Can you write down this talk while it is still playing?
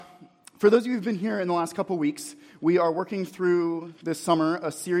For those of you who've been here in the last couple weeks, we are working through this summer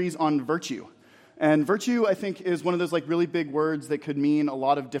a series on virtue. And virtue, I think, is one of those really big words that could mean a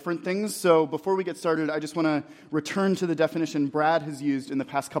lot of different things. So before we get started, I just want to return to the definition Brad has used in the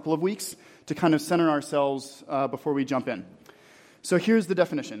past couple of weeks to kind of center ourselves before we jump in. So here's the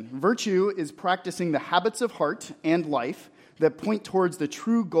definition. Virtue is practicing the habits of heart and life that point towards the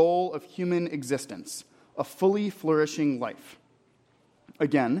true goal of human existence, a fully flourishing life.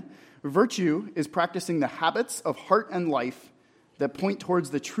 Again, virtue is practicing the habits of heart and life that point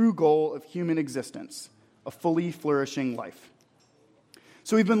towards the true goal of human existence, a fully flourishing life.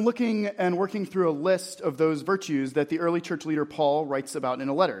 So we've been looking and working through a list of those virtues that the early church leader Paul writes about in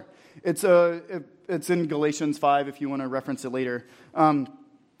a letter. It's in Galatians 5 if you want to reference it later.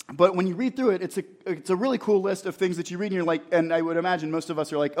 But when you read through it, it's a really cool list of things that you read, and you're like, and I would imagine most of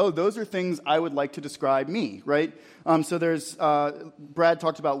us are like, oh, those are things I would like to describe me, right? So there's, Brad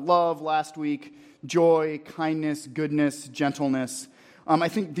talked about love last week, joy, kindness, goodness, gentleness. I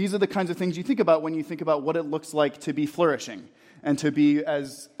think these are the kinds of things you think about when you think about what it looks like to be flourishing and to be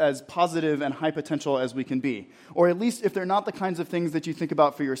as positive and high potential as we can be. Or at least if they're not the kinds of things that you think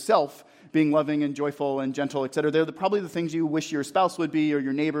about for yourself, being loving and joyful and gentle, etc. They're probably the things you wish your spouse would be or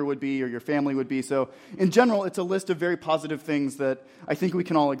your neighbor would be or your family would be. So in general, it's a list of very positive things that I think we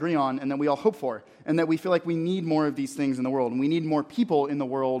can all agree on and that we all hope for, and that we feel like we need more of these things in the world, and we need more people in the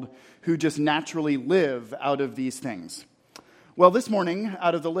world who just naturally live out of these things. Well, this morning,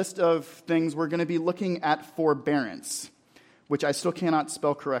 out of the list of things, we're going to be looking at forbearance, which I still cannot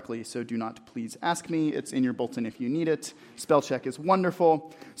spell correctly, so do not please ask me. It's in your bulletin if you need it. Spell check is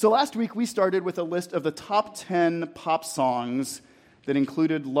wonderful. So last week we started with a list of the top 10 pop songs that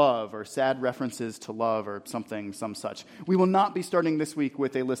included love or sad references to love or something, some such. We will not be starting this week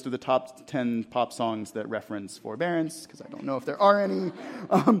with a list of the top 10 pop songs that reference forbearance, because I don't know if there are any.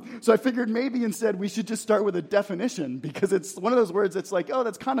 So I figured maybe instead we should just start with a definition, because it's one of those words that's like, oh,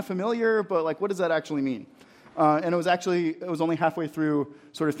 that's kind of familiar, but what does that actually mean? And it was only halfway through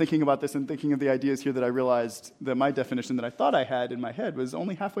sort of thinking about this and thinking of the ideas here that I realized that my definition that I thought I had in my head was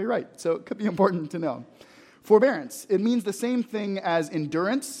only halfway right. So it could be important to know. Forbearance, it means the same thing as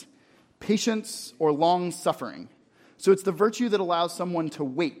endurance, patience, or long suffering. So it's the virtue that allows someone to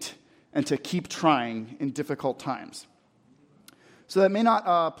wait and to keep trying in difficult times. So that may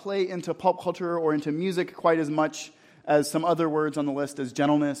not play into pop culture or into music quite as much as some other words on the list, as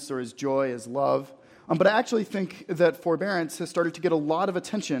gentleness or as joy, as love. But I actually think that forbearance has started to get a lot of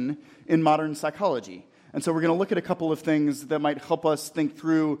attention in modern psychology. And so we're going to look at a couple of things that might help us think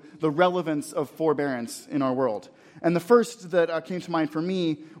through the relevance of forbearance in our world. And the first that came to mind for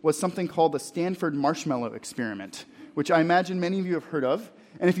me was something called the Stanford marshmallow experiment, which I imagine many of you have heard of.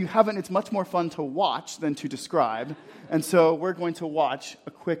 And if you haven't, it's much more fun to watch than to describe. And so we're going to watch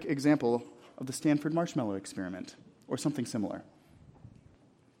a quick example of the Stanford marshmallow experiment, or something similar.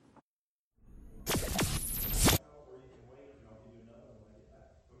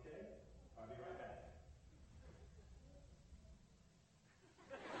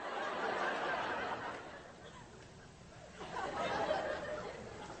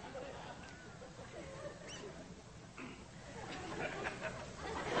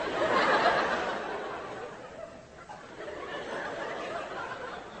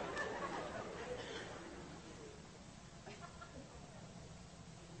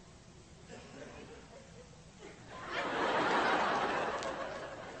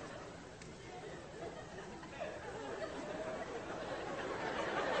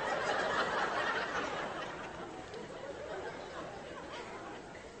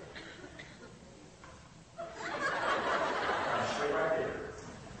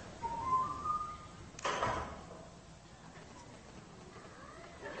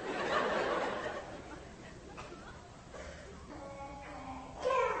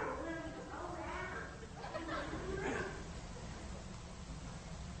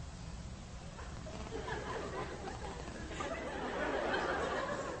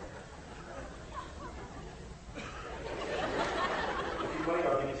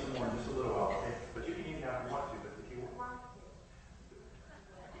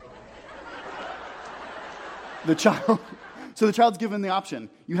 So the child's given the option.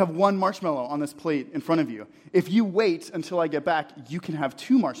 You have one marshmallow on this plate in front of you. If you wait until I get back, you can have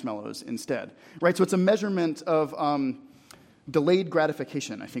 2 marshmallows instead, right? So it's a measurement of delayed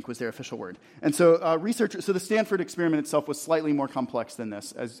gratification, I think was their official word. And so so the Stanford experiment itself was slightly more complex than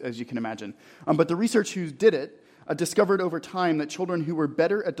this, as you can imagine. But the research who did it discovered over time that children who were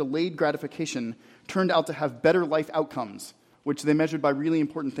better at delayed gratification turned out to have better life outcomes which they measured by really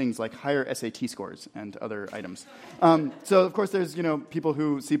important things like higher SAT scores and other items. So, of course, there's people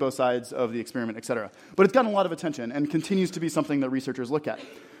who see both sides of the experiment, et cetera. But it's gotten a lot of attention and continues to be something that researchers look at.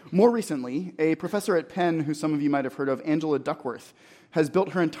 More recently, a professor at Penn, who some of you might have heard of, Angela Duckworth, has built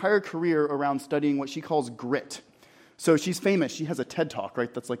her entire career around studying what she calls grit. So she's famous. She has a TED Talk,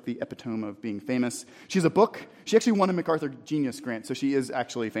 right? That's like the epitome of being famous. She has a book. She actually won a MacArthur Genius Grant, so she is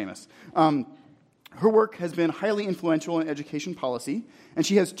actually famous. Her work has been highly influential in education policy, and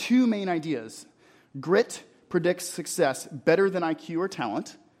she has two main ideas. Grit predicts success better than IQ or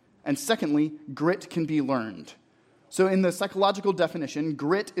talent, and secondly, grit can be learned. So in the psychological definition,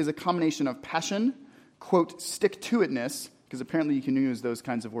 grit is a combination of passion, quote, stick-to-itness, because apparently you can use those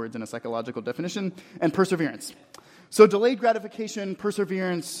kinds of words in a psychological definition, and perseverance. So delayed gratification,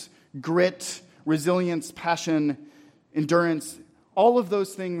 perseverance, grit, resilience, passion, endurance, all of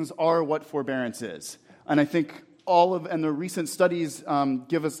those things are what forbearance is. And I think the recent studies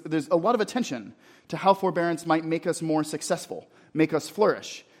there's a lot of attention to how forbearance might make us more successful, make us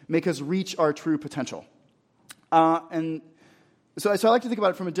flourish, make us reach our true potential. And so I like to think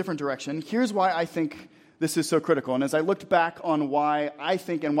about it from a different direction. Here's why I think this is so critical. And as I looked back on why I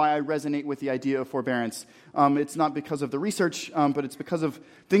think and why I resonate with the idea of forbearance, it's not because of the research, but it's because of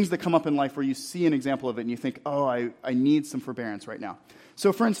things that come up in life where you see an example of it and you think, oh, I need some forbearance right now.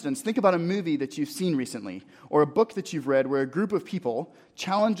 So for instance, think about a movie that you've seen recently or a book that you've read where a group of people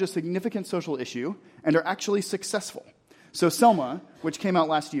challenge a significant social issue and are actually successful. So Selma, which came out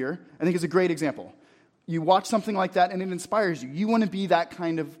last year, I think is a great example. You watch something like that and it inspires you. You want to be that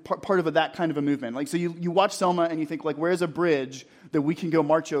kind of part of that kind of a movement. Like, so you watch Selma and you think, like, where's a bridge that we can go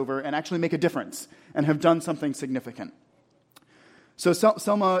march over and actually make a difference and have done something significant? So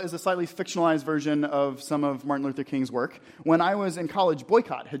Selma is a slightly fictionalized version of some of Martin Luther King's work. When I was in college,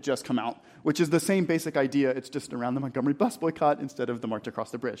 Boycott had just come out, which is the same basic idea. It's just around the Montgomery bus boycott instead of the March Across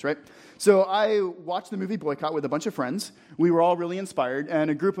the Bridge, right? So I watched the movie Boycott with a bunch of friends. We were all really inspired,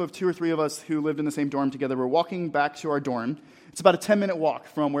 and a group of 2 or 3 of us who lived in the same dorm together were walking back to our dorm. It's about a 10-minute walk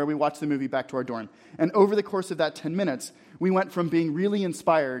from where we watched the movie back to our dorm. And over the course of that 10 minutes, we went from being really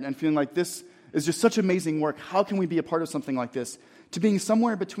inspired and feeling like this is just such amazing work, how can we be a part of something like this, to being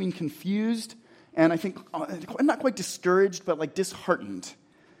somewhere between confused and I think, not quite discouraged, but like disheartened.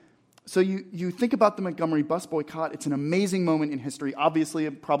 So you think about the Montgomery bus boycott. It's an amazing moment in history. Obviously,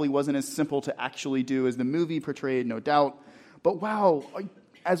 it probably wasn't as simple to actually do as the movie portrayed, no doubt. But wow,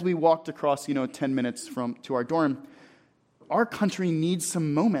 as we walked across, 10 minutes to our dorm, our country needs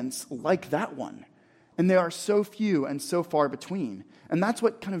some moments like that one. And they are so few and so far between. And that's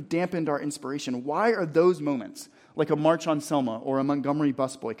what kind of dampened our inspiration. Why are those moments, like a march on Selma or a Montgomery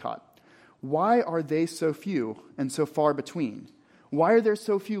bus boycott, why are they so few and so far between? Why are there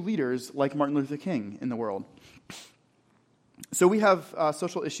so few leaders like Martin Luther King in the world? So we have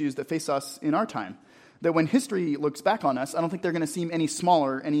social issues that face us in our time, that when history looks back on us, I don't think they're going to seem any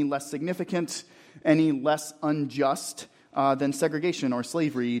smaller, any less significant, any less unjust than segregation or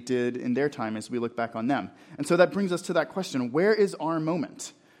slavery did in their time as we look back on them. And so that brings us to that question, where is our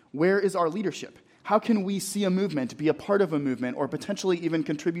moment? Where is our leadership? How can we see a movement, be a part of a movement, or potentially even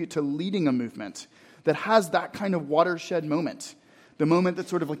contribute to leading a movement that has that kind of watershed moment? The moment that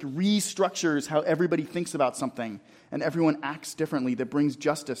sort of like restructures how everybody thinks about something and everyone acts differently, that brings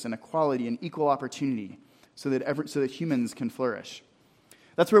justice and equality and equal opportunity so that humans can flourish.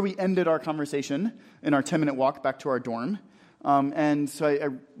 That's where we ended our conversation in our 10-minute walk back to our dorm. And so I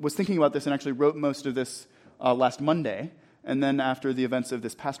was thinking about this and actually wrote most of this last Monday. And then after the events of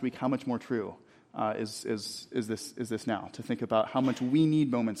this past week, how much more true is this now? To think about how much we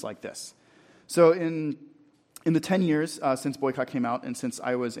need moments like this. So in the 10 years since Boycott came out and since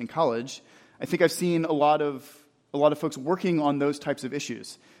I was in college, I think I've seen a lot of folks working on those types of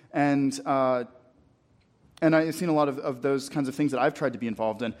issues. And I've seen a lot of those kinds of things that I've tried to be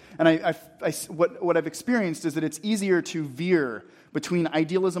involved in. And what I've experienced is that it's easier to veer between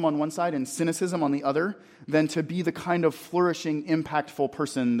idealism on one side and cynicism on the other than to be the kind of flourishing, impactful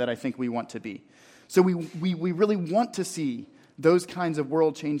person that I think we want to be. So we really want to see those kinds of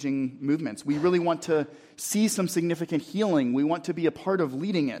world-changing movements. We really want to see some significant healing. We want to be a part of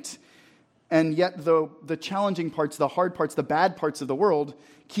leading it. And yet, though, the challenging parts, the hard parts, the bad parts of the world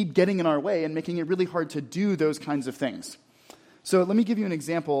keep getting in our way and making it really hard to do those kinds of things. So let me give you an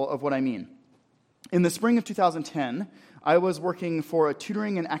example of what I mean. In the spring of 2010, I was working for a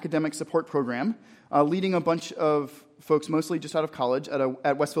tutoring and academic support program, leading a bunch of folks, mostly just out of college,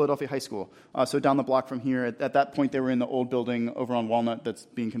 at West Philadelphia High School, so down the block from here. At that point, they were in the old building over on Walnut that's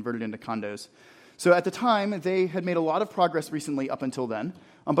being converted into condos. So at the time, they had made a lot of progress recently up until then,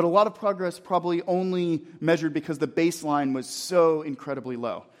 but a lot of progress probably only measured because the baseline was so incredibly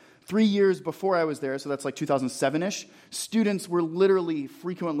low. 3 years before I was there, so that's like 2007-ish, students were literally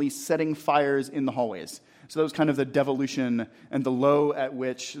frequently setting fires in the hallways. So that was kind of the devolution and the low at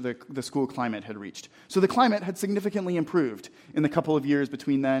which the school climate had reached. So the climate had significantly improved in the couple of years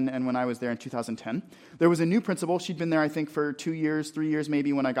between then and when I was there in 2010. There was a new principal. She'd been there, I think, for 2 years, 3 years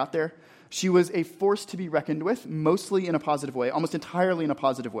maybe when I got there. She was a force to be reckoned with, mostly in a positive way, almost entirely in a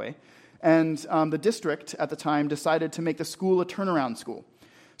positive way. And the district at the time decided to make the school a turnaround school.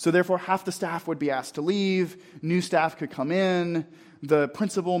 So therefore, half the staff would be asked to leave, new staff could come in, the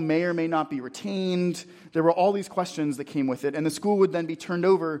principal may or may not be retained. There were all these questions that came with it, and the school would then be turned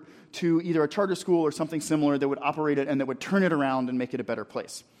over to either a charter school or something similar that would operate it and that would turn it around and make it a better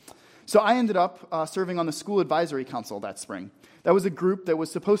place. So I ended up serving on the school advisory council that spring. That was a group that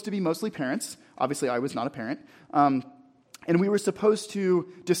was supposed to be mostly parents. Obviously, I was not a parent. And we were supposed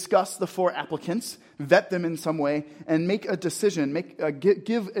to discuss the 4 applicants, vet them in some way, and make a decision,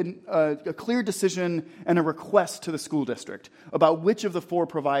 give a clear decision and a request to the school district about which of the 4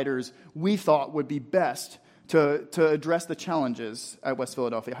 providers we thought would be best to address the challenges at West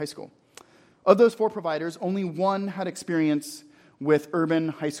Philadelphia High School. Of those 4 providers, only one had experience with urban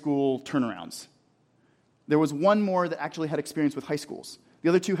high school turnarounds. There was one more that actually had experience with high schools. The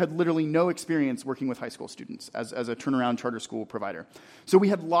other 2 had literally no experience working with high school students as a turnaround charter school provider. So we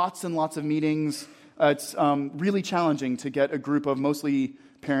had lots and lots of meetings. It's really challenging to get a group of mostly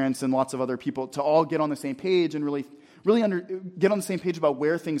parents and lots of other people to all get on the same page and really get on the same page about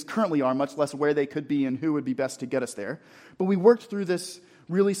where things currently are, much less where they could be and who would be best to get us there. But we worked through this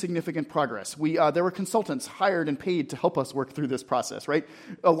really significant progress. There were consultants hired and paid to help us work through this process, right?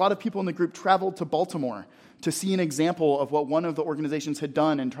 A lot of people in the group traveled to Baltimore to see an example of what one of the organizations had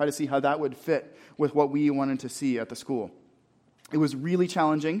done and try to see how that would fit with what we wanted to see at the school. It was really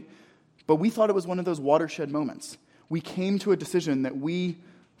challenging, but we thought it was one of those watershed moments. We came to a decision that we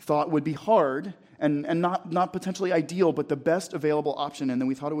thought would be hard and not potentially ideal, but the best available option, and then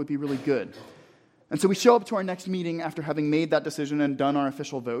we thought it would be really good. And so we show up to our next meeting after having made that decision and done our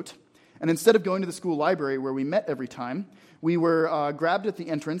official vote. And instead of going to the school library where we met every time, we were grabbed at the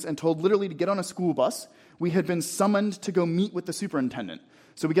entrance and told literally to get on a school bus. We had been summoned to go meet with the superintendent.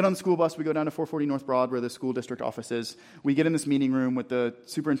 So we get on the school bus, we go down to 440 North Broad where the school district office is. We get in this meeting room with the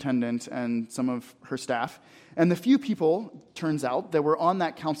superintendent and some of her staff. And the few people, turns out, that were on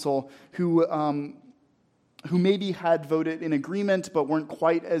that council who maybe had voted in agreement but weren't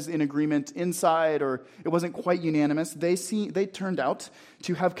quite as in agreement inside, or it wasn't quite unanimous, they turned out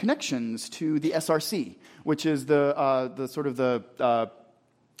to have connections to the SRC, which is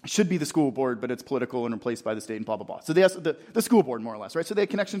should be the school board, but it's political and replaced by the state and blah, blah, blah. So the school board, more or less, right? So they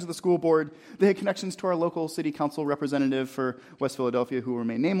had connections to the school board. They had connections to our local city council representative for West Philadelphia, who will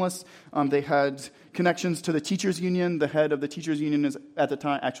remain nameless. They had connections to the teachers union. The head of the teachers union is, at the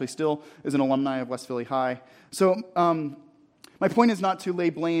time, actually still is an alumni of West Philly High. So my point is not to lay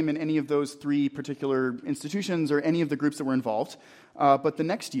blame in any of those 3 particular institutions or any of the groups that were involved. But the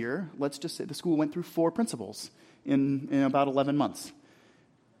next year, let's just say the school went through 4 principals in about 11 months.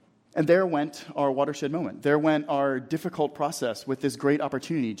 And there went our watershed moment. There went our difficult process with this great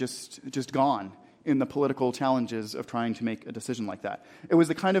opportunity just gone in the political challenges of trying to make a decision like that. It was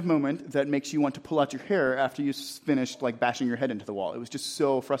the kind of moment that makes you want to pull out your hair after you finished bashing your head into the wall. It was just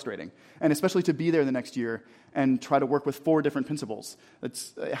so frustrating. And especially to be there the next year and try to work with 4 different principals.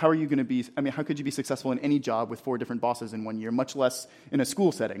 How are you going to be, how could you be successful in any job with 4 different bosses in 1 year, much less in a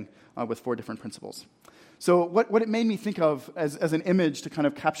school setting with 4 different principals? So what it made me think of as an image to kind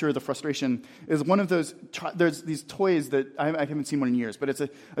of capture the frustration is one of those, there's these toys that, I haven't seen one in years, but it's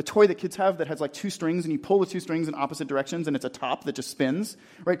a toy that kids have that has 2 strings, and you pull the 2 strings in opposite directions, and it's a top that just spins,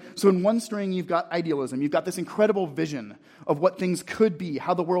 right? So in one string, you've got idealism. You've got this incredible vision of what things could be,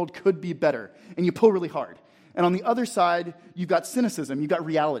 how the world could be better, and you pull really hard. And on the other side, you've got cynicism, you've got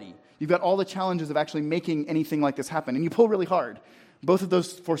reality. You've got all the challenges of actually making anything like this happen, and you pull really hard. Both of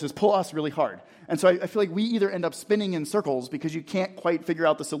those forces pull us really hard. And so I feel like we either end up spinning in circles because you can't quite figure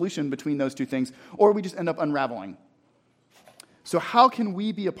out the solution between those 2 things, or we just end up unraveling. So how can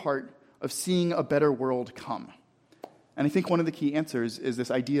we be a part of seeing a better world come? And I think one of the key answers is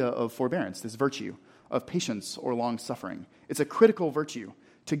this idea of forbearance, this virtue of patience or long-suffering. It's a critical virtue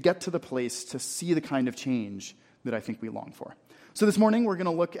to get to the place to see the kind of change that I think we long for. So this morning, we're going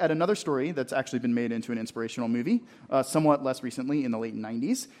to look at another story that's actually been made into an inspirational movie, somewhat less recently in the late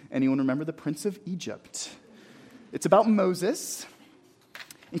 90s. Anyone remember The Prince of Egypt? It's about Moses,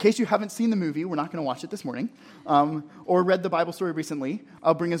 In case you haven't seen the movie, we're not going to watch it this morning, or read the Bible story recently,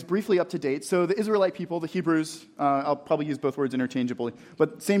 I'll bring us briefly up to date. So the Israelite people, the Hebrews, I'll probably use both words interchangeably,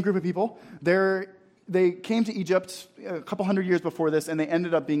 but same group of people, they came to Egypt a couple hundred years before this, and they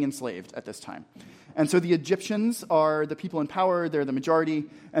ended up being enslaved at this time. And so the Egyptians are the people in power, they're the majority,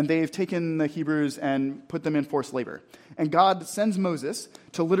 and they've taken the Hebrews and put them in forced labor. And God sends Moses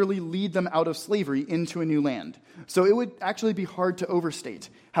to literally lead them out of slavery into a new land. So it would actually be hard to overstate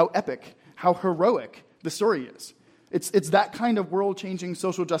how epic, how heroic the story is. It's that kind of world-changing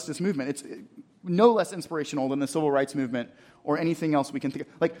social justice movement. It's no less inspirational than the civil rights movement or anything else we can think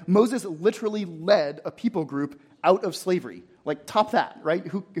of. Like, Moses literally led a people group out of slavery. Like, top that, right?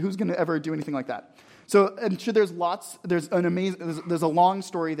 Who's going to ever do anything like that? So I'm sure there's a long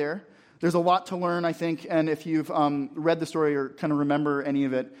story there. There's a lot to learn, I think, and if you've read the story or kind of remember any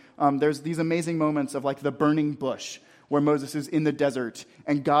of it, there's these amazing moments of like the burning bush where Moses is in the desert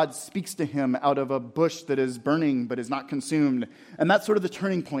and God speaks to him out of a bush that is burning but is not consumed. And that's sort of the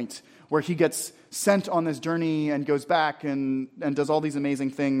turning point where he gets sent on this journey and goes back and does all these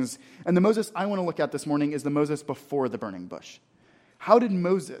amazing things. And the Moses I want to look at this morning is the Moses before the burning bush. How did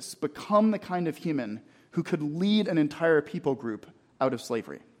Moses become the kind of human who could lead an entire people group out of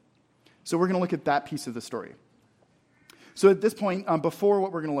slavery? So we're going to look at that piece of the story. So at this point, before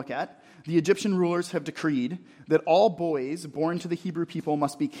what we're going to look at, the Egyptian rulers have decreed that all boys born to the Hebrew people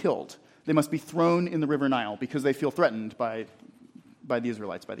must be killed. They must be thrown in the river Nile because they feel threatened by the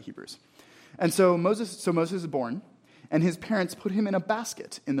Israelites, by the Hebrews. And so Moses is born, and his parents put him in a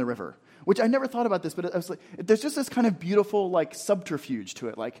basket in the river, which I never thought about this, but I was like, there's just this kind of beautiful like subterfuge to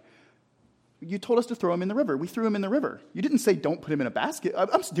it. Like, you told us to throw him in the river. We threw him in the river. You didn't say don't put him in a basket.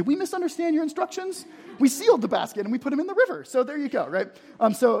 Did we misunderstand your instructions? We sealed the basket and we put him in the river. So there you go, right?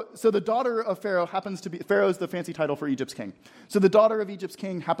 So the daughter of Pharaoh happens to be, Pharaoh's the fancy title for Egypt's king. So the daughter of Egypt's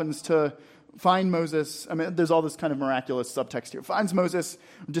king happens to find Moses. I mean, there's all this kind of miraculous subtext here. Finds Moses,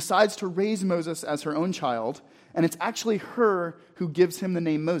 decides to raise Moses as her own child, and it's actually her who gives him the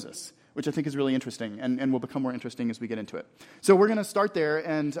name Moses, which I think is really interesting and will become more interesting as we get into it. So we're going to start there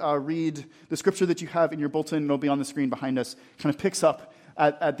and read the scripture that you have in your bulletin. It'll be on the screen behind us. Kind of picks up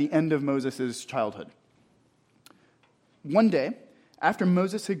at the end of Moses' childhood. One day, after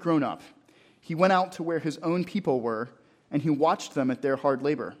Moses had grown up, he went out to where his own people were, and he watched them at their hard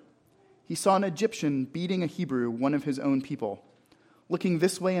labor. He saw an Egyptian beating a Hebrew, one of his own people. Looking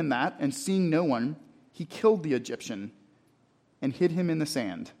this way and that, and seeing no one, he killed the Egyptian and hid him in the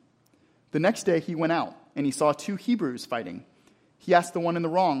sand. The next day he went out, and he saw two Hebrews fighting. He asked the one in the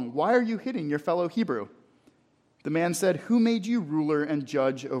wrong, "Why are you hitting your fellow Hebrew?" The man said, "Who made you ruler and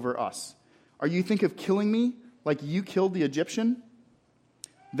judge over us? Are you think of killing me like you killed the Egyptian?"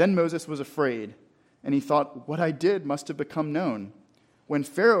 Then Moses was afraid, and he thought, "What I did must have become known." When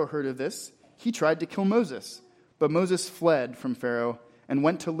Pharaoh heard of this, he tried to kill Moses. But Moses fled from Pharaoh and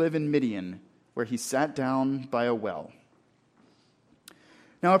went to live in Midian, where he sat down by a well.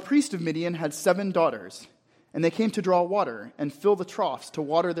 Now a priest of Midian had 7 daughters, and they came to draw water and fill the troughs to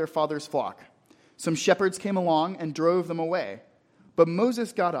water their father's flock. Some shepherds came along and drove them away. But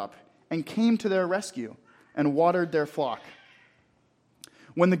Moses got up and came to their rescue and watered their flock.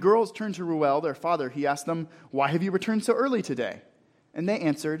 When the girls turned to Reuel, their father, he asked them, "Why have you returned so early today?" And they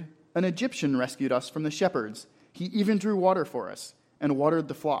answered, "An Egyptian rescued us from the shepherds. He even drew water for us and watered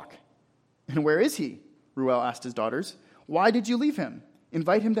the flock." "And where is he?" Reuel asked his daughters. "Why did you leave him?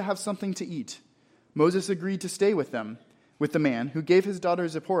 Invite him to have something to eat." Moses agreed to stay with them, with the man, who gave his daughter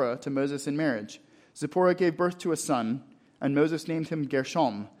Zipporah to Moses in marriage. Zipporah gave birth to a son, and Moses named him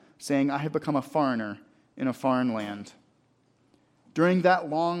Gershom, saying, "I have become a foreigner in a foreign land." During that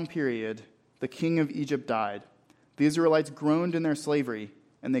long period, the king of Egypt died. The Israelites groaned in their slavery,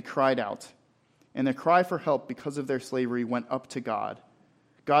 and they cried out. And their cry for help because of their slavery went up to God.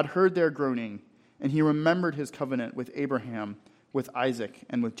 God heard their groaning, and he remembered his covenant with Abraham, with Isaac,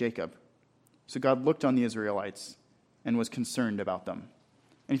 and with Jacob. So God looked on the Israelites and was concerned about them.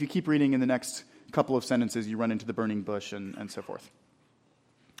 And if you keep reading in the next couple of sentences, you run into the burning bush and so forth.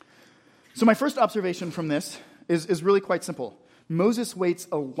 So my first observation from this is really quite simple. Moses waits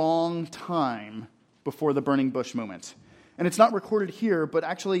a long time before the burning bush moment. And it's not recorded here, but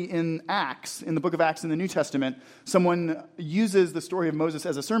actually in Acts, in the book of Acts in the New Testament, someone uses the story of Moses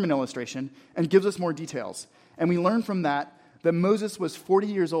as a sermon illustration and gives us more details. And we learn from that Moses was 40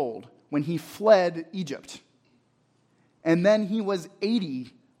 years old when he fled Egypt. And then he was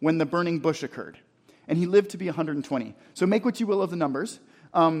 80 when the burning bush occurred. And he lived to be 120. So make what you will of the numbers.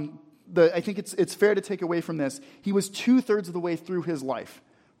 I think it's fair to take away from this, he was 2/3 of the way through his life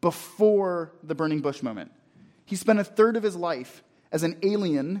before the burning bush moment. He spent 1/3 of his life as an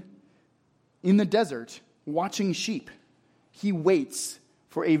alien in the desert watching sheep. He waits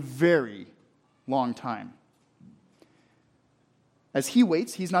for a very long time. As he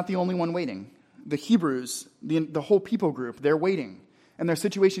waits, he's not the only one waiting. The Hebrews, the whole people group, they're waiting. And their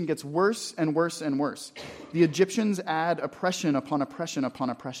situation gets worse and worse and worse. The Egyptians add oppression upon oppression upon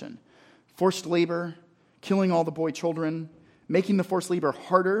oppression. Forced labor, killing all the boy children, making the forced labor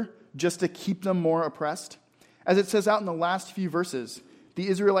harder just to keep them more oppressed. As it says out in the last few verses, the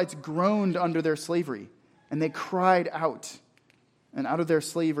Israelites groaned under their slavery, and they cried out. And out of their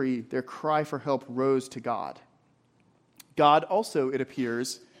slavery, their cry for help rose to God. God also, it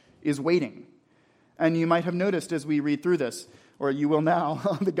appears, is waiting. And you might have noticed as we read through this, or you will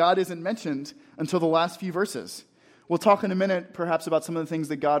now, that God isn't mentioned until the last few verses. We'll talk in a minute perhaps about some of the things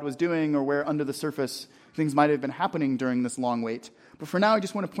that God was doing or where under the surface things might have been happening during this long wait. But for now, I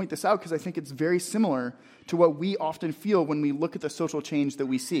just want to point this out because I think it's very similar to what we often feel when we look at the social change that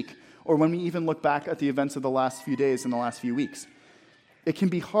we seek, or when we even look back at the events of the last few days and the last few weeks. It can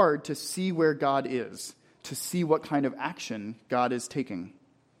be hard to see where God is, to see what kind of action God is taking.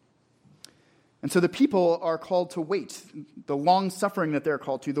 And so the people are called to wait, the long suffering that they're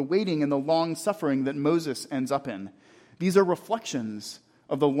called to, the waiting and the long suffering that Moses ends up in. These are reflections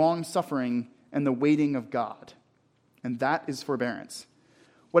of the long suffering and the waiting of God. And that is forbearance.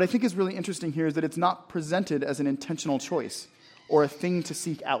 What I think is really interesting here is that it's not presented as an intentional choice or a thing to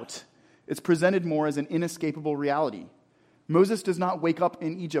seek out. It's presented more as an inescapable reality. Moses does not wake up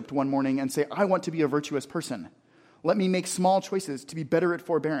in Egypt one morning and say, I want to be a virtuous person. Let me make small choices to be better at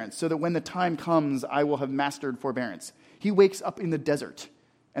forbearance so that when the time comes, I will have mastered forbearance. He wakes up in the desert,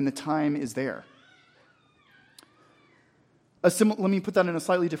 and the time is there. Let me put that in a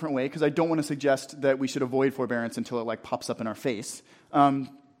slightly different way, because I don't want to suggest that we should avoid forbearance until it pops up in our face.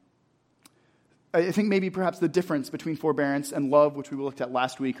 I think maybe perhaps the difference between forbearance and love, which we looked at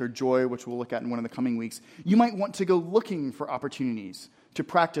last week, or joy, which we'll look at in one of the coming weeks, you might want to go looking for opportunities to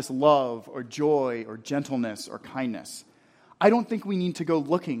practice love or joy or gentleness or kindness. I don't think we need to go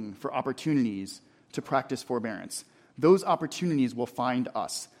looking for opportunities to practice forbearance. Those opportunities will find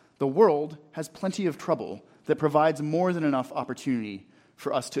us. The world has plenty of trouble that provides more than enough opportunity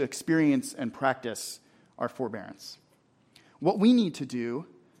for us to experience and practice our forbearance. What we need to do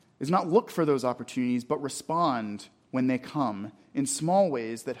is not look for those opportunities, but respond when they come in small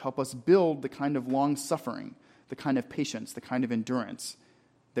ways that help us build the kind of long-suffering, the kind of patience, the kind of endurance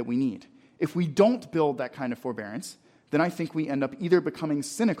that we need. If we don't build that kind of forbearance, then I think we end up either becoming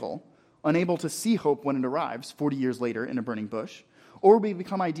cynical, unable to see hope when it arrives 40 years later in a burning bush, or we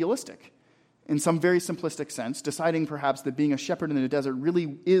become idealistic in some very simplistic sense, deciding perhaps that being a shepherd in the desert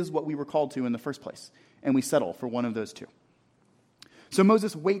really is what we were called to in the first place, and we settle for one of those two. So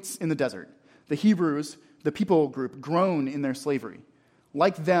Moses waits in the desert. The Hebrews, the people group, groan in their slavery.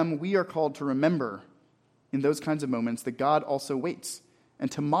 Like them, we are called to remember in those kinds of moments that God also waits,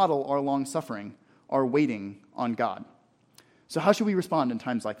 and to model our long suffering, our waiting on God. So how should we respond in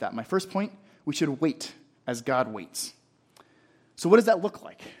times like that? My first point, we should wait as God waits. So what does that look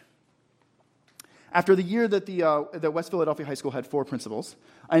like? After the year that the West Philadelphia High School had 4 principals,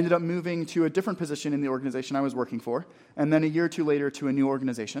 I ended up moving to a different position in the organization I was working for, and then a year or two later to a new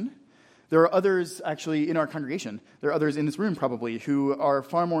organization. There are others actually in our congregation, there are others in this room probably, who are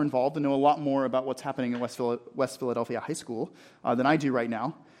far more involved and know a lot more about what's happening at West Philadelphia High School than I do right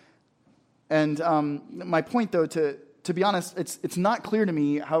now. And my point, though, to be honest, it's not clear to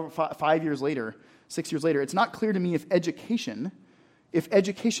me how 5 years later, 6 years later, it's not clear to me if education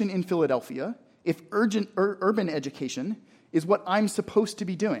in Philadelphia, if urban education is what I'm supposed to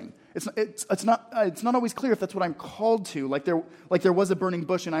be doing. It's not always clear if that's what I'm called to, like there was a burning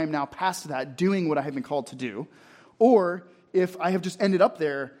bush and I am now past that, doing what I have been called to do, or if I have just ended up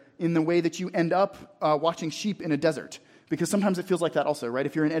there in the way that you end up watching sheep in a desert. Because sometimes it feels like that also, right?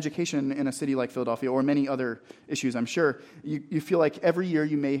 If you're in education in a city like Philadelphia, or many other issues, I'm sure, you feel like every year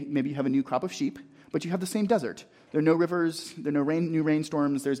you maybe have a new crop of sheep, but you have the same desert. There are no rivers, there are no new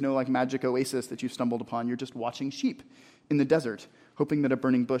rainstorms, there's no magic oasis that you've stumbled upon. You're just watching sheep in the desert, hoping that a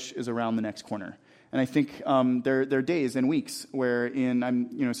burning bush is around the next corner. And I think there are days and weeks where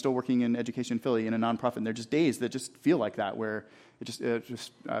I'm still working in education in Philly in a nonprofit, and there are just days that just feel like that, where it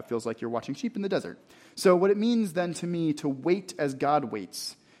just feels like you're watching sheep in the desert. So what it means then to me to wait as God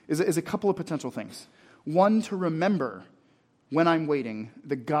waits is a couple of potential things. One, to remember when I'm waiting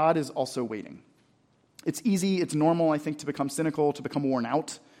that God is also waiting. It's easy, it's normal, I think, to become cynical, to become worn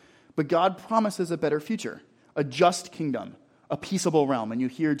out. But God promises a better future, a just kingdom, a peaceable realm. And you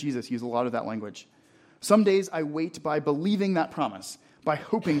hear Jesus use a lot of that language. Some days I wait by believing that promise, by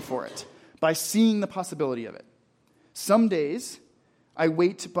hoping for it, by seeing the possibility of it. Some days I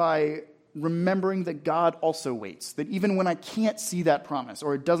wait by remembering that God also waits, that even when I can't see that promise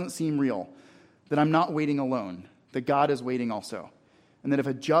or it doesn't seem real, that I'm not waiting alone, that God is waiting also, and that if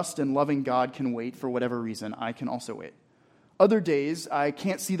a just and loving God can wait for whatever reason, I can also wait. Other days, I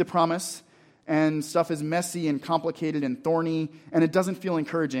can't see the promise, and stuff is messy and complicated and thorny, and it doesn't feel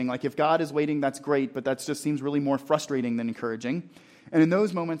encouraging. Like, if God is waiting, that's great, but that just seems really more frustrating than encouraging. And in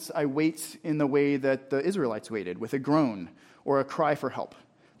those moments, I wait in the way that the Israelites waited, with a groan or a cry for help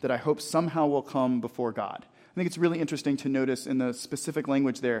that I hope somehow will come before God. I think it's really interesting to notice in the specific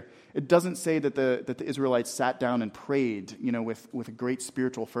language there, it doesn't say that the Israelites sat down and prayed, with a great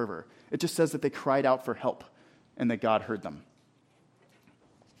spiritual fervor. It just says that they cried out for help and that God heard them.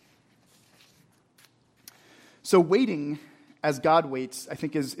 So waiting as God waits, I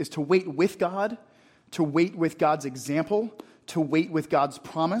think, is to wait with God, to wait with God's example, to wait with God's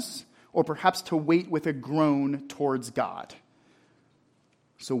promise, or perhaps to wait with a groan towards God.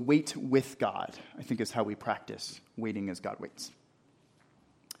 So wait with God, I think, is how we practice waiting as God waits.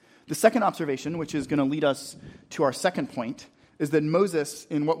 The second observation, which is going to lead us to our second point, is that Moses,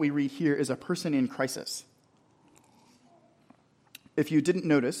 in what we read here, is a person in crisis. If you didn't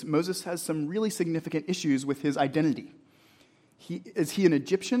notice, Moses has some really significant issues with his identity. Is he an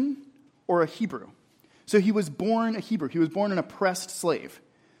Egyptian or a Hebrew? So he was born a Hebrew. He was born an oppressed slave.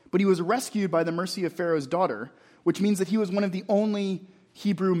 But he was rescued by the mercy of Pharaoh's daughter, which means that he was one of the only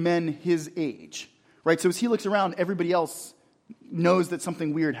Hebrew men his age, right? So as he looks around, everybody else knows that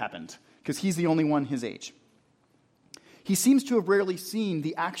something weird happened because he's the only one his age. He seems to have rarely seen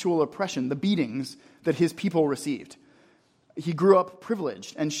the actual oppression, the beatings that his people received. He grew up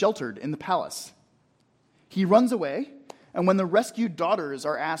privileged and sheltered in the palace. He runs away, and when the rescued daughters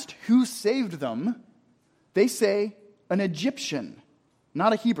are asked who saved them, they say an Egyptian,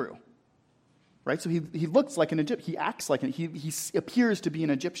 not a Hebrew. Right? So he looks like an Egyptian. He acts like he appears to be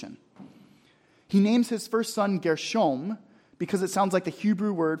an Egyptian. He names his first son Gershom because it sounds like the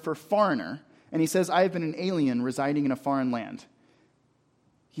Hebrew word for foreigner, and he says, I have been an alien residing in a foreign land.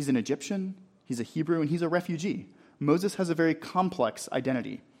 He's an Egyptian, he's a Hebrew, and he's a refugee. Moses has a very complex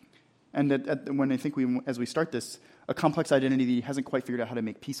identity. And when I think as we start this, a complex identity that he hasn't quite figured out how to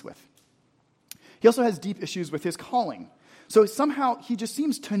make peace with. He also has deep issues with his calling. So somehow he just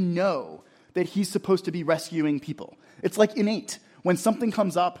seems to know that he's supposed to be rescuing people. It's like innate. When something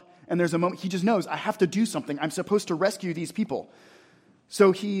comes up and there's a moment, he just knows, I have to do something. I'm supposed to rescue these people.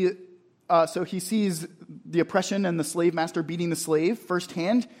 So he sees the oppression and the slave master beating the slave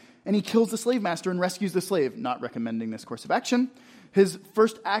firsthand, and he kills the slave master and rescues the slave, not recommending this course of action. His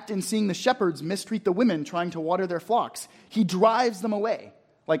first act in seeing the shepherds mistreat the women trying to water their flocks, he drives them away.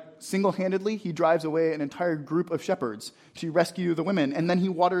 Like, single-handedly, he drives away an entire group of shepherds to rescue the women, and then he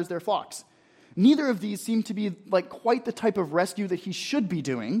waters their flocks. Neither of these seem to be like quite the type of rescue that he should be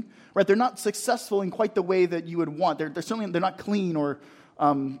doing, right? They're not successful in quite the way that you would want. They're not clean or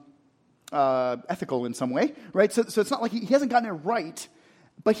ethical in some way, right? So it's not like he hasn't gotten it right,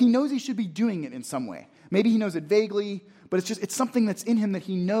 but he knows he should be doing it in some way. Maybe he knows it vaguely, but it's something that's in him that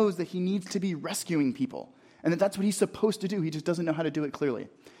he knows that he needs to be rescuing people, and that's what he's supposed to do. He just doesn't know how to do it clearly.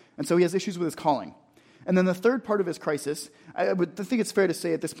 And so he has issues with his calling. And then the third part of his crisis, I think it's fair to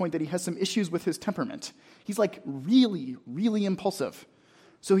say at this point that he has some issues with his temperament. He's like really, really impulsive.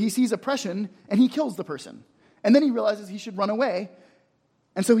 So he sees oppression and he kills the person. And then he realizes he should run away.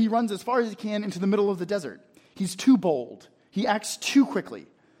 And so he runs as far as he can into the middle of the desert. He's too bold. He acts too quickly.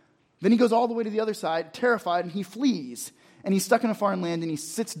 Then he goes all the way to the other side, terrified, and he flees. And he's stuck in a foreign land and he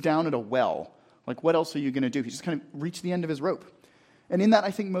sits down at a well. Like, what else are you going to do? He just kind of reached the end of his rope. And in that,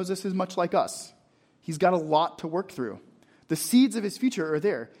 I think Moses is much like us. He's got a lot to work through. The seeds of his future are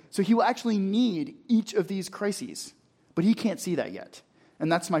there. So he will actually need each of these crises. But he can't see that yet.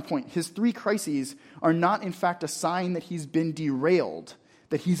 And that's my point. His 3 crises are not, in fact, a sign that he's been derailed,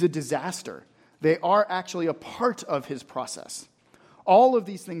 that he's a disaster. They are actually a part of his process. All of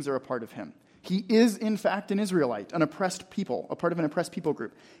these things are a part of him. He is, in fact, an Israelite, an oppressed people, a part of an oppressed people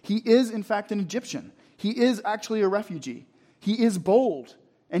group. He is, in fact, an Egyptian. He is actually a refugee. He is bold,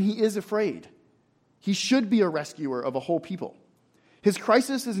 and he is afraid. He should be a rescuer of a whole people. His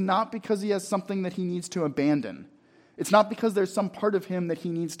crisis is not because he has something that he needs to abandon. It's not because there's some part of him that he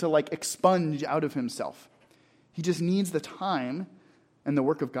needs to expunge out of himself. He just needs the time and the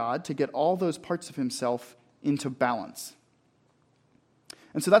work of God to get all those parts of himself into balance.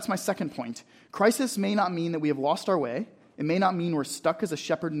 And so that's my second point. Crisis may not mean that we have lost our way. It may not mean we're stuck as a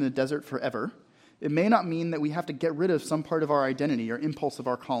shepherd in the desert forever. It may not mean that we have to get rid of some part of our identity or impulse of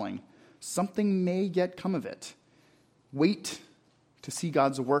our calling. Something may yet come of it. Wait to see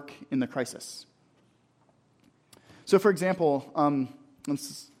God's work in the crisis. So, for example,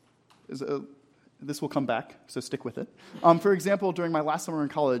 This will come back, so stick with it. For example, during my last summer in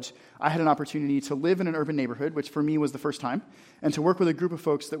college, I had an opportunity to live in an urban neighborhood, which for me was the first time, and to work with a group of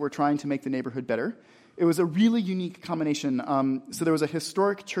folks that were trying to make the neighborhood better. It was a really unique combination. So there was a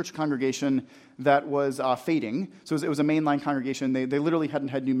historic church congregation that was fading. So it was a mainline congregation. They literally hadn't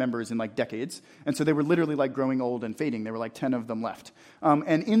had new members in like decades. And so they were literally like growing old and fading. There were like 10 of them left.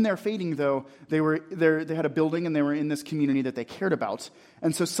 And in their fading, though, they had a building and they were in this community that they cared about.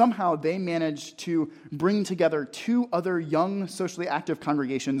 And so somehow they managed to bring together two other young, socially active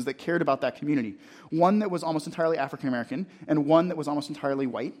congregations that cared about that community. One that was almost entirely African American and one that was almost entirely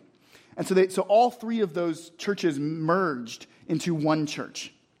white. And so all three of those churches merged into one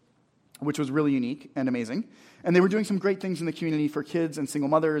church, which was really unique and amazing. And they were doing some great things in the community for kids and single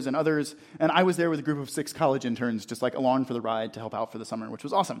mothers and others. And I was there with a group of 6 college interns, just like along for the ride to help out for the summer, which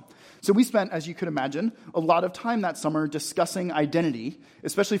was awesome. So we spent, as you could imagine, a lot of time that summer discussing identity,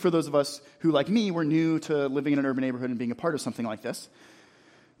 especially for those of us who, like me, were new to living in an urban neighborhood and being a part of something like this.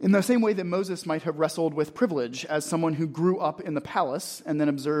 In the same way that Moses might have wrestled with privilege as someone who grew up in the palace and then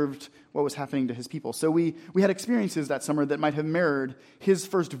observed what was happening to his people. So we had experiences that summer that might have mirrored his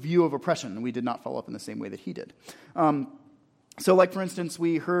first view of oppression. We did not follow up in the same way that he did. So like, for instance,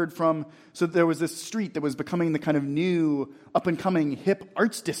 we heard so there was this street that was becoming the kind of new, up-and-coming, hip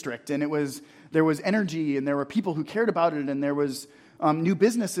arts district, and there was energy, and there were people who cared about it, and there was new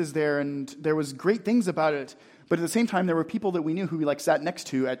businesses there, and there was great things about it. But at the same time, there were people that we knew who we sat next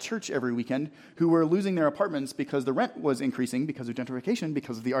to at church every weekend who were losing their apartments because the rent was increasing because of gentrification,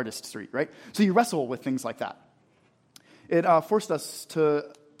 because of the artist street, right? So you wrestle with things like that. It forced us to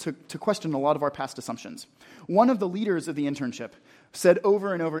question a lot of our past assumptions. One of the leaders of the internship said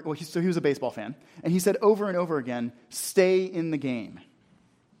over and over, so he was a baseball fan, and he said over and over again, stay in the game.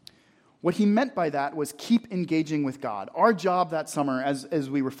 What he meant by that was keep engaging with God. Our job that summer, as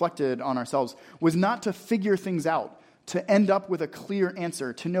we reflected on ourselves, was not to figure things out, to end up with a clear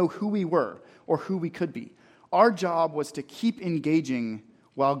answer, to know who we were or who we could be. Our job was to keep engaging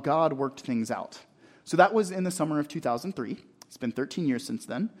while God worked things out. So that was in the summer of 2003. It's been 13 years since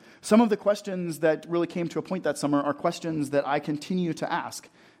then. Some of the questions that really came to a point that summer are questions that I continue to ask,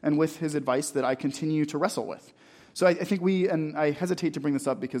 and with his advice that I continue to wrestle with. So I think and I hesitate to bring this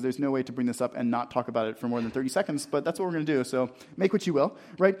up because there's no way to bring this up and not talk about it for more than 30 seconds, but that's what we're going to do, so make what you will,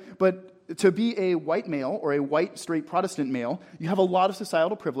 right? But to be a white male or a white, straight Protestant male, you have a lot of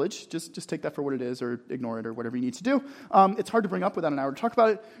societal privilege. Just take that for what it is or ignore it or whatever you need to do. It's hard to bring up without an hour to talk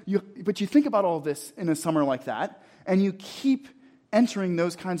about it, but you think about all this in a summer like that, and you keep entering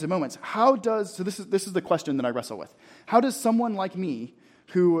those kinds of moments. So this is the question that I wrestle with. How does someone like me,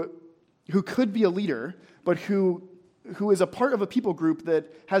 who could be a leader, but who is a part of a people group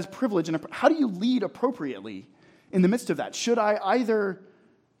that has privilege, and how do you lead appropriately in the midst of that? Should I either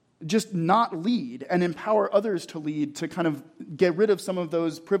just not lead and empower others to lead to kind of get rid of some of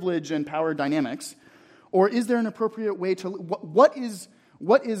those privilege and power dynamics, or is there an appropriate way to what is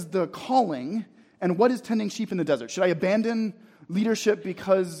the calling and what is tending sheep in the desert? Should I abandon leadership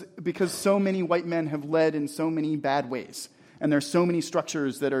because so many white men have led in so many bad ways? And there's so many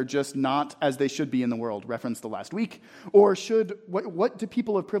structures that are just not as they should be in the world, referenced the last week. Or what do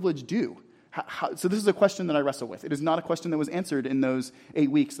people of privilege do? So this is a question that I wrestle with. It is not a question that was answered in those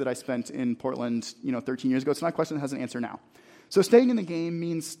 8 weeks that I spent in Portland, 13 years ago. It's not a question that has an answer now. So staying in the game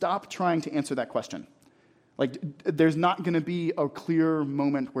means stop trying to answer that question. There's not going to be a clear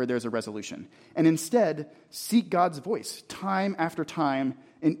moment where there's a resolution. And instead, seek God's voice time after time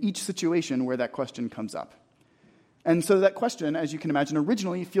in each situation where that question comes up. And so that question, as you can imagine,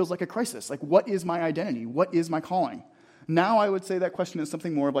 originally feels like a crisis. What is my identity? What is my calling? Now I would say that question is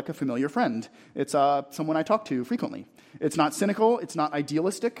something more of like a familiar friend. It's someone I talk to frequently. It's not cynical. It's not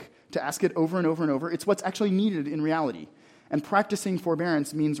idealistic to ask it over and over and over. It's what's actually needed in reality. And practicing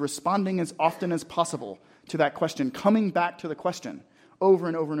forbearance means responding as often as possible to that question, coming back to the question over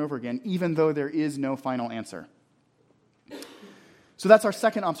and over and over again, even though there is no final answer. So that's our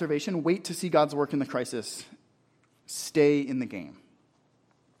second observation. Wait to see God's work in the crisis. Stay in the game.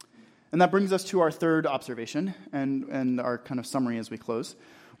 And that brings us to our third observation and our kind of summary as we close.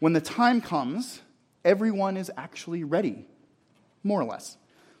 When the time comes, everyone is actually ready, more or less.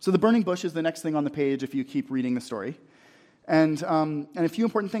 So the burning bush is the next thing on the page if you keep reading the story. And a few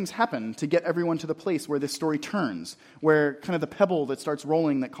important things happen to get everyone to the place where this story turns, where kind of the pebble that starts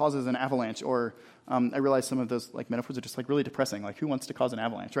rolling that causes an avalanche, or I realize some of those metaphors are just really depressing, who wants to cause an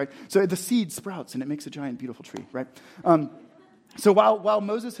avalanche, right? So the seed sprouts and it makes a giant, beautiful tree, right? So while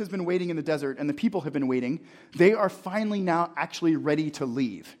Moses has been waiting in the desert and the people have been waiting, they are finally now actually ready to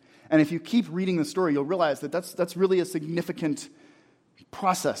leave. And if you keep reading the story, you'll realize that that's really a significant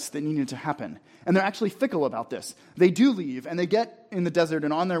process that needed to happen. And they're actually fickle about this. They do leave, and they get in the desert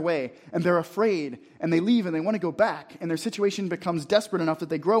and on their way, and they're afraid, and they leave, and they want to go back, and their situation becomes desperate enough that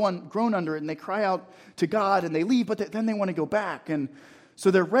they groan under it, and they cry out to God, and they leave, but then they want to go back. And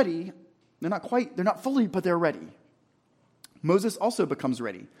so they're ready. They're not fully, but they're ready. Moses also becomes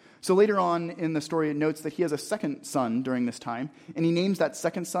ready. So later on in the story, it notes that he has a second son during this time, and he names that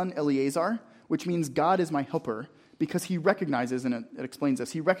second son Eleazar, which means God is my helper, because he recognizes, and it explains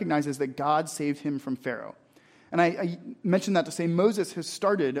this, he recognizes that God saved him from Pharaoh. And I mentioned that to say Moses has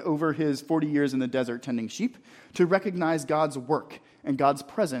started over his 40 years in the desert tending sheep to recognize God's work and God's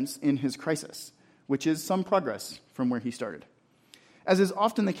presence in his crisis, which is some progress from where he started. As is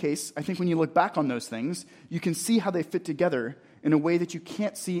often the case, I think when you look back on those things, you can see how they fit together in a way that you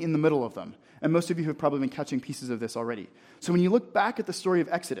can't see in the middle of them. And most of you have probably been catching pieces of this already. So when you look back at the story of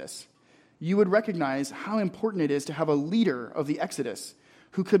Exodus, you would recognize how important it is to have a leader of the Exodus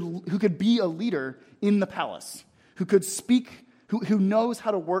who could be a leader in the palace, who could speak, who knows how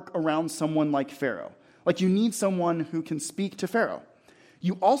to work around someone like Pharaoh. Like you need someone who can speak to Pharaoh.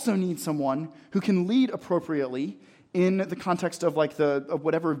 You also need someone who can lead appropriately in the context of of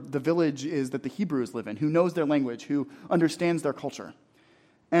whatever the village is that the Hebrews live in, who knows their language, who understands their culture.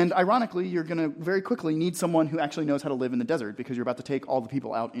 And ironically, you're going to very quickly need someone who actually knows how to live in the desert because you're about to take all the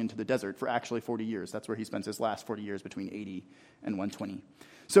people out into the desert for actually 40 years. That's where he spends his last 40 years between 80 and 120.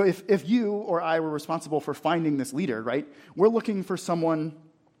 So if you or I were responsible for finding this leader, right, we're looking for someone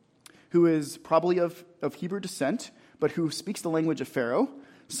who is probably of Hebrew descent, but who speaks the language of Pharaoh,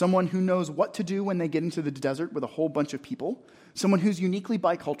 someone who knows what to do when they get into the desert with a whole bunch of people, someone who's uniquely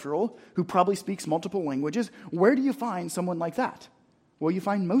bicultural, who probably speaks multiple languages. Where do you find someone like that? Well, you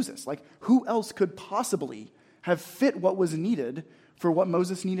find Moses. Like, who else could possibly have fit what was needed for what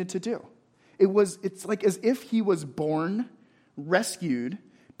Moses needed to do? It's like as if he was born, rescued,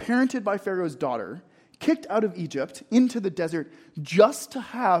 parented by Pharaoh's daughter, kicked out of Egypt into the desert just to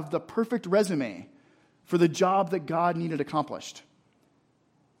have the perfect resume for the job that God needed accomplished.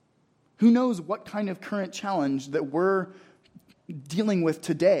 Who knows what kind of current challenge that we're dealing with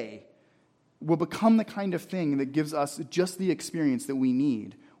today will become the kind of thing that gives us just the experience that we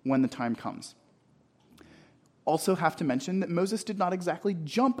need when the time comes. Also have to mention that Moses did not exactly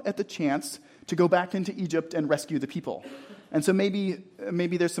jump at the chance to go back into Egypt and rescue the people. And so maybe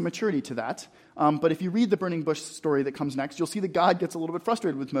there's some maturity to that. But if you read the burning bush story that comes next, you'll see that God gets a little bit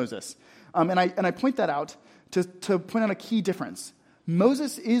frustrated with Moses. And I point that out to point out a key difference.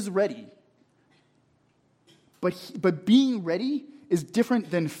 Moses is ready, but being ready is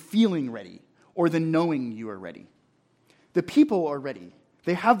different than feeling ready or than knowing you are ready. The people are ready.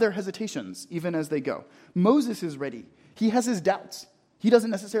 They have their hesitations, even as they go. Moses is ready. He has his doubts. He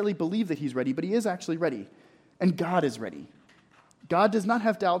doesn't necessarily believe that he's ready, but he is actually ready. And God is ready. God does not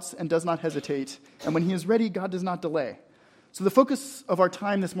have doubts and does not hesitate. And when he is ready, God does not delay. So the focus of our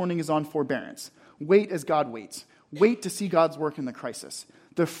time this morning is on forbearance. Wait as God waits. Wait to see God's work in the crisis.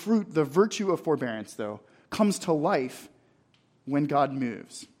 The fruit, the virtue of forbearance, though, comes to life when God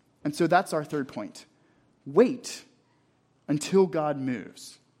moves. And so that's our third point. Wait until God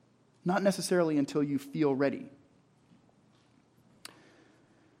moves, not necessarily until you feel ready.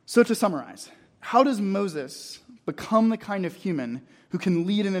 So to summarize, how does Moses become the kind of human who can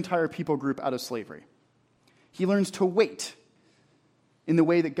lead an entire people group out of slavery? He learns to wait in the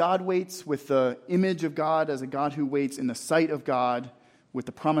way that God waits, with the image of God as a God who waits, in the sight of God, with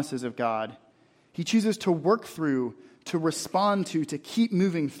the promises of God. He chooses to work through, to respond to keep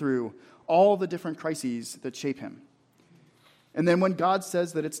moving through all the different crises that shape him. And then when God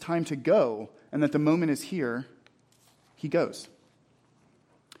says that it's time to go and that the moment is here, he goes.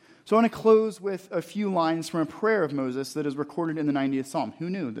 So I want to close with a few lines from a prayer of Moses that is recorded in the 90th Psalm. Who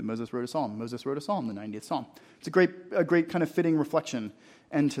knew that Moses wrote a psalm? Moses wrote a psalm, the 90th Psalm. It's a great kind of fitting reflection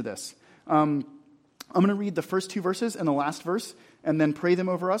end to this. I'm going to read the first two verses and the last verse and then pray them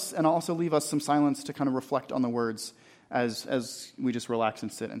over us, and I'll also leave us some silence to kind of reflect on the words as we just relax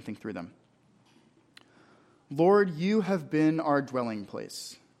and sit and think through them. Lord, you have been our dwelling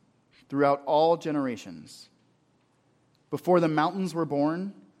place throughout all generations. Before the mountains were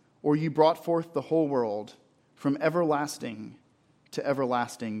born, or you brought forth the whole world, from everlasting to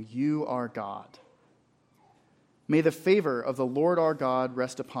everlasting, you are God. May the favor of the Lord our God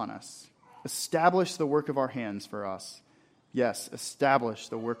rest upon us. Establish the work of our hands for us. Yes, establish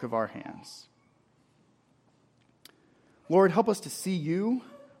the work of our hands. Lord, help us to see you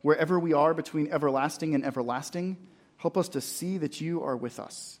wherever we are between everlasting and everlasting. Help us to see that you are with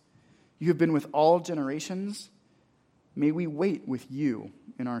us. You have been with all generations. May we wait with you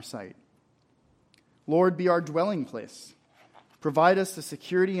in our sight. Lord, be our dwelling place. Provide us the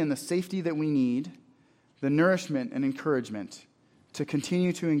security and the safety that we need, the nourishment and encouragement to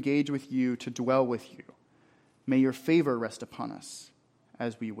continue to engage with you, to dwell with you. May your favor rest upon us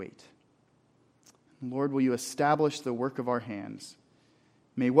as we wait. Lord, will you establish the work of our hands?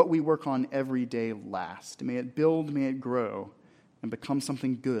 May what we work on every day last. May it build, may it grow, and become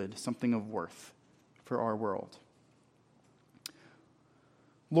something good, something of worth for our world.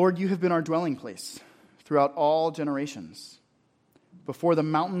 Lord, you have been our dwelling place throughout all generations. Before the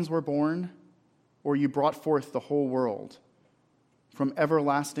mountains were born, or you brought forth the whole world, from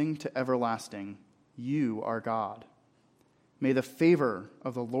everlasting to everlasting, you are God. May the favor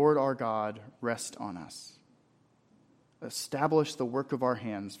of the Lord our God rest on us. Establish the work of our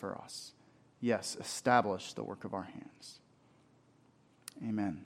hands for us. Yes, establish the work of our hands. Amen.